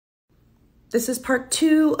This is part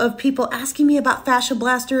 2 of people asking me about Fascia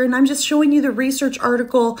Blaster, and I'm just showing you the research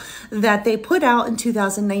article that they put out in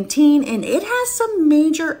 2019, and it has some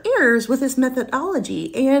major errors with its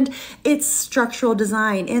methodology and its structural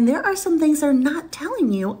design, and there are some things they're not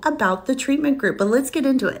telling you about the treatment group, but let's get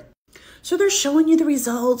into it. So they're showing you the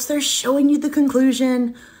results, they're showing you the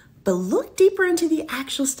conclusion, but look deeper into the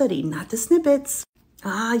actual study, not the snippets.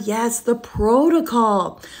 Ah, yes, the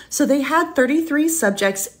protocol. So they had 33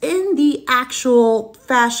 subjects in the actual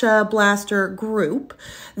Fascia Blaster group.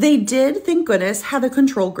 They did, thank goodness, have a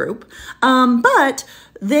control group, but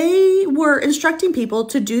they were instructing people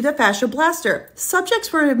to do the Fascia Blaster.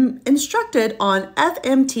 Subjects were instructed on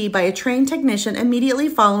FMT by a trained technician immediately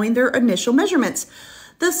following their initial measurements.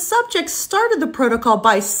 The subjects started the protocol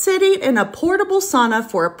by sitting in a portable sauna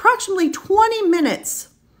for approximately 20 minutes.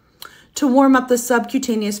 To warm up the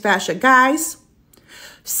subcutaneous fascia. Guys,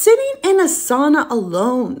 sitting in a sauna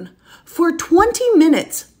alone for 20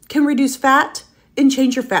 minutes can reduce fat and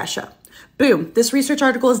change your fascia. Boom, this research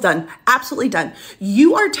article is done, absolutely done.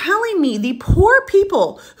 You are telling me the poor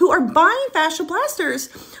people who are buying Fascia Blasters,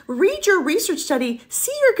 read your research study,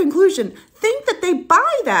 see your conclusion, think that they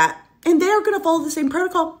buy that and they're gonna follow the same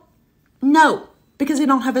protocol? No. Because they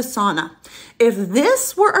don't have a sauna. If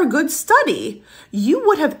this were a good study, you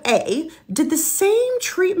would have did the same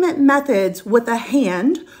treatment methods with a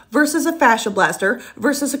hand versus a Fascia Blaster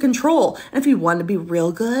versus a control. And if you wanted to be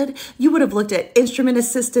real good, you would have looked at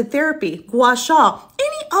instrument-assisted therapy, gua sha,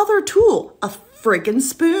 any other tool, a freaking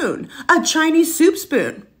spoon, a Chinese soup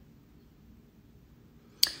spoon.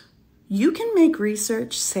 You can make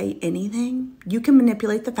research say anything. You can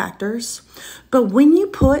manipulate the factors. But when you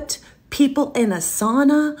put people in a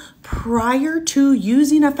sauna prior to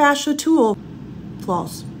using a fascia tool,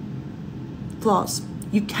 flaws. Flaws.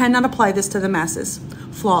 You cannot apply this to the masses.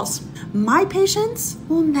 Flaws. My patients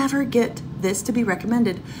will never get this to be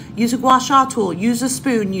recommended. Use a gua sha tool, use a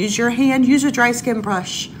spoon, use your hand, use a dry skin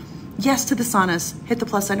brush. Yes to the saunas. Hit the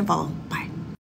plus sign and follow. Bye.